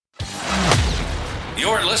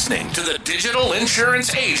You're listening to the Digital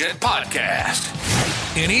Insurance Agent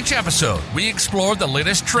Podcast. In each episode, we explore the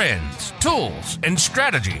latest trends, tools, and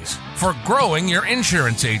strategies for growing your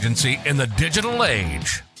insurance agency in the digital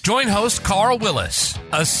age. Join host Carl Willis,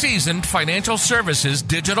 a seasoned financial services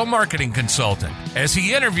digital marketing consultant, as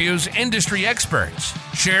he interviews industry experts,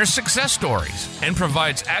 shares success stories, and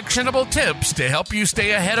provides actionable tips to help you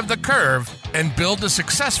stay ahead of the curve and build a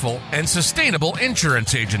successful and sustainable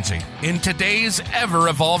insurance agency in today's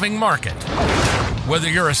ever-evolving market. Whether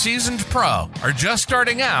you're a seasoned pro or just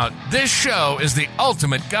starting out, this show is the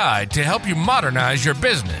ultimate guide to help you modernize your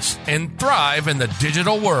business and thrive in the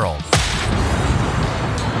digital world.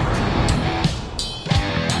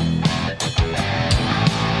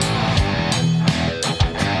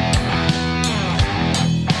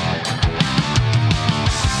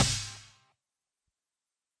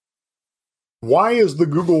 Why is the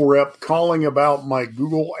Google rep calling about my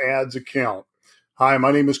Google Ads account? Hi,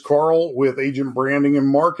 my name is Carl with Agent Branding and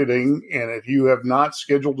Marketing, and if you have not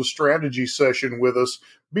scheduled a strategy session with us,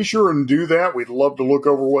 be sure and do that. We'd love to look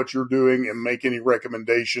over what you're doing and make any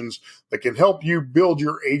recommendations that can help you build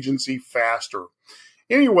your agency faster.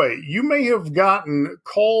 Anyway, you may have gotten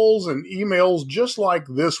calls and emails just like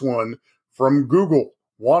this one from Google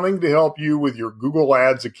wanting to help you with your Google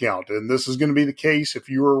Ads account, and this is going to be the case if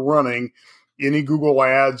you are running any Google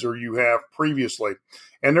Ads or you have previously.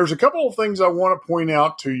 And there's a couple of things I want to point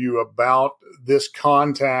out to you about this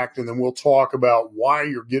contact, and then we'll talk about why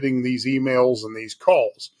you're getting these emails and these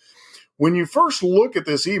calls. When you first look at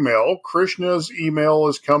this email, Krishna's email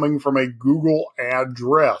is coming from a Google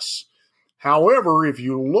address. However, if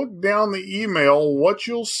you look down the email, what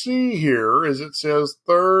you'll see here is it says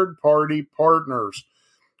third-party partners.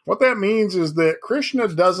 What that means is that Krishna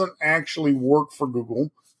doesn't actually work for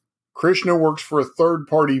Google. Krishna works for a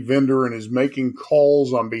third-party vendor and is making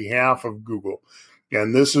calls on behalf of Google.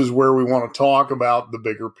 And this is where we want to talk about the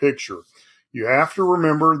bigger picture. You have to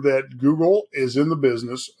remember that Google is in the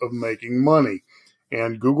business of making money.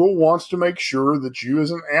 And Google wants to make sure that you as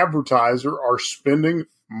an advertiser are spending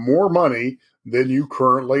more money than you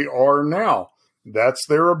currently are now. That's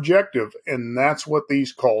their objective, and that's what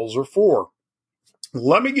these calls are for.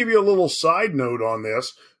 Let me give you a little side note on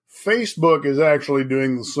this. Facebook is actually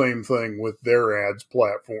doing the same thing with their ads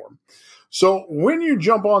platform. So when you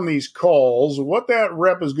jump on these calls, what that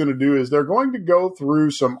rep is going to do is they're going to go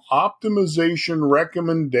through some optimization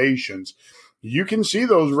recommendations. You can see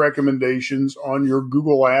those recommendations on your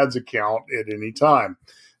Google Ads account at any time.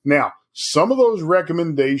 Now, some of those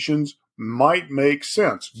recommendations might make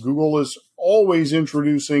sense. Google is always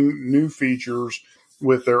introducing new features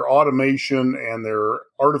with their automation and their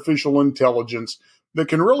artificial intelligence that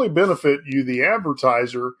can really benefit you, the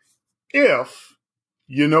advertiser, if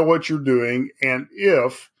you know what you're doing and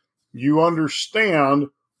if you understand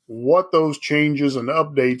what those changes and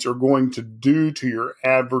updates are going to do to your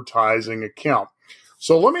advertising account.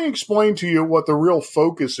 So let me explain to you what the real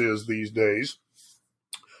focus is these days.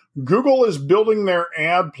 Google is building their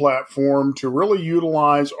ad platform to really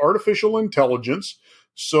utilize artificial intelligence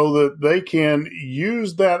so that they can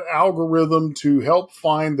use that algorithm to help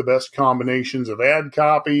find the best combinations of ad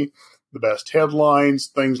copy, the best headlines,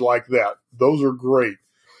 things like that. Those are great.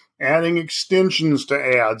 Adding extensions to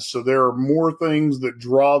ads so there are more things that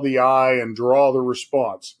draw the eye and draw the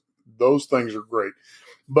response. Those things are great.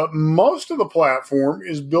 But most of the platform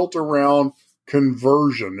is built around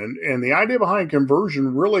conversion. And the idea behind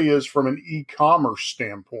conversion really is from an e-commerce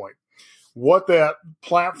standpoint. What that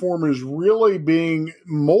platform is really being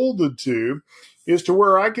molded to is to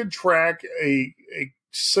where I could track a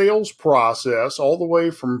sales process all the way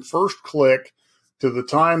from first click to the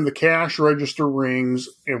time the cash register rings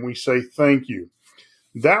and we say thank you.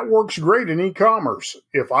 That works great in e-commerce.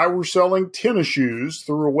 If I were selling tennis shoes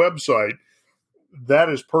through a website, that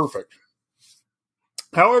is perfect.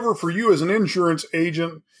 However, for you as an insurance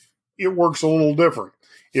agent, it works a little different.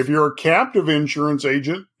 If you're a captive insurance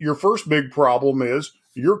agent, your first big problem is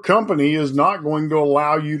your company is not going to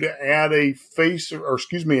allow you to add a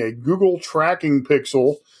Google tracking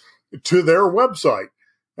pixel to their website.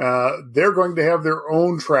 They're going to have their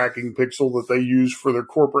own tracking pixel that they use for their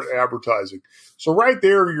corporate advertising. So right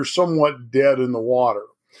there, you're somewhat dead in the water.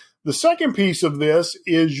 The second piece of this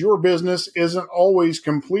is your business isn't always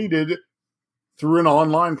completed through an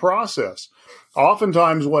online process.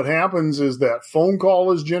 Oftentimes what happens is that phone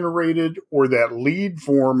call is generated or that lead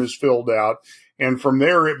form is filled out, and from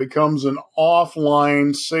there it becomes an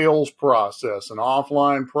offline sales process, an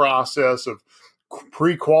offline process of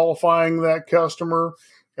pre-qualifying that customer,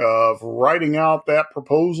 of writing out that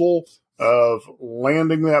proposal, of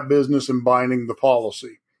landing that business and binding the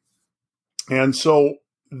policy. And so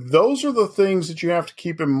those are the things that you have to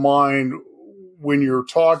keep in mind when you're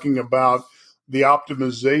talking about the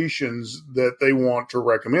optimizations that they want to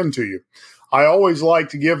recommend to you. I always like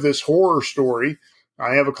to give this horror story.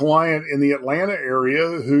 I have a client in the Atlanta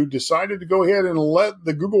area who decided to go ahead and let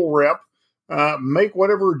the Google rep make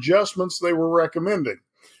whatever adjustments they were recommending.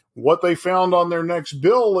 What they found on their next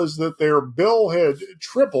bill is that their bill had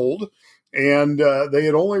tripled, and they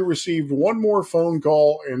had only received one more phone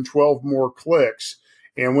call and 12 more clicks.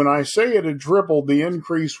 And when I say it had tripled, the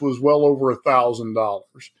increase was well over $1,000.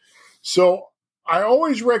 So I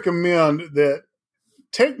always recommend that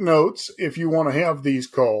take notes if you want to have these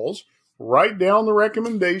calls, write down the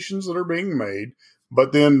recommendations that are being made,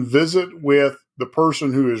 but then visit with the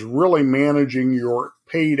person who is really managing your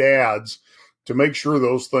paid ads to make sure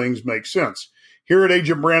those things make sense. Here at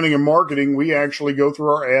Agent Branding and Marketing, we actually go through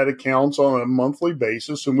our ad accounts on a monthly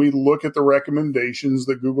basis, and we look at the recommendations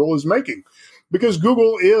that Google is making, because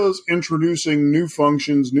Google is introducing new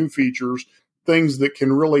functions, new features, things that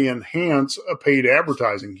can really enhance a paid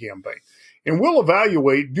advertising campaign. And we'll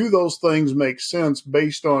evaluate, do those things make sense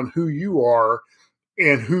based on who you are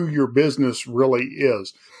and who your business really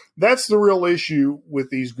is? That's the real issue with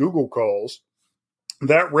these Google calls.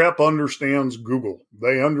 That rep understands Google.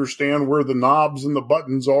 They understand where the knobs and the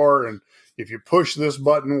buttons are, and if you push this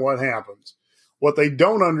button, what happens? What they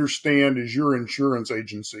don't understand is your insurance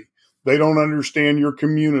agency. They don't understand your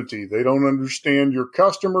community. They don't understand your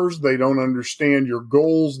customers. They don't understand your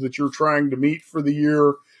goals that you're trying to meet for the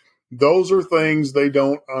year. Those are things they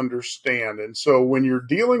don't understand. And so when you're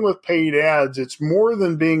dealing with paid ads, it's more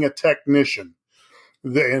than being a technician.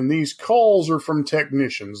 And these calls are from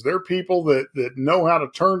technicians. They're people that know how to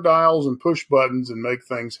turn dials and push buttons and make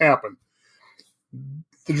things happen.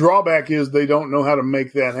 The drawback is they don't know how to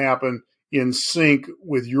make that happen in sync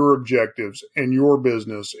with your objectives and your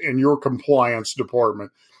business and your compliance department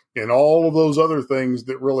and all of those other things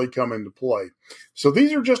that really come into play. So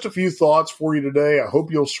these are just a few thoughts for you today. I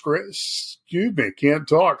hope you'll schedule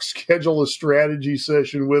a strategy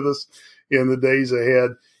session with us in the days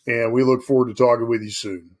ahead. And we look forward to talking with you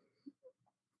soon.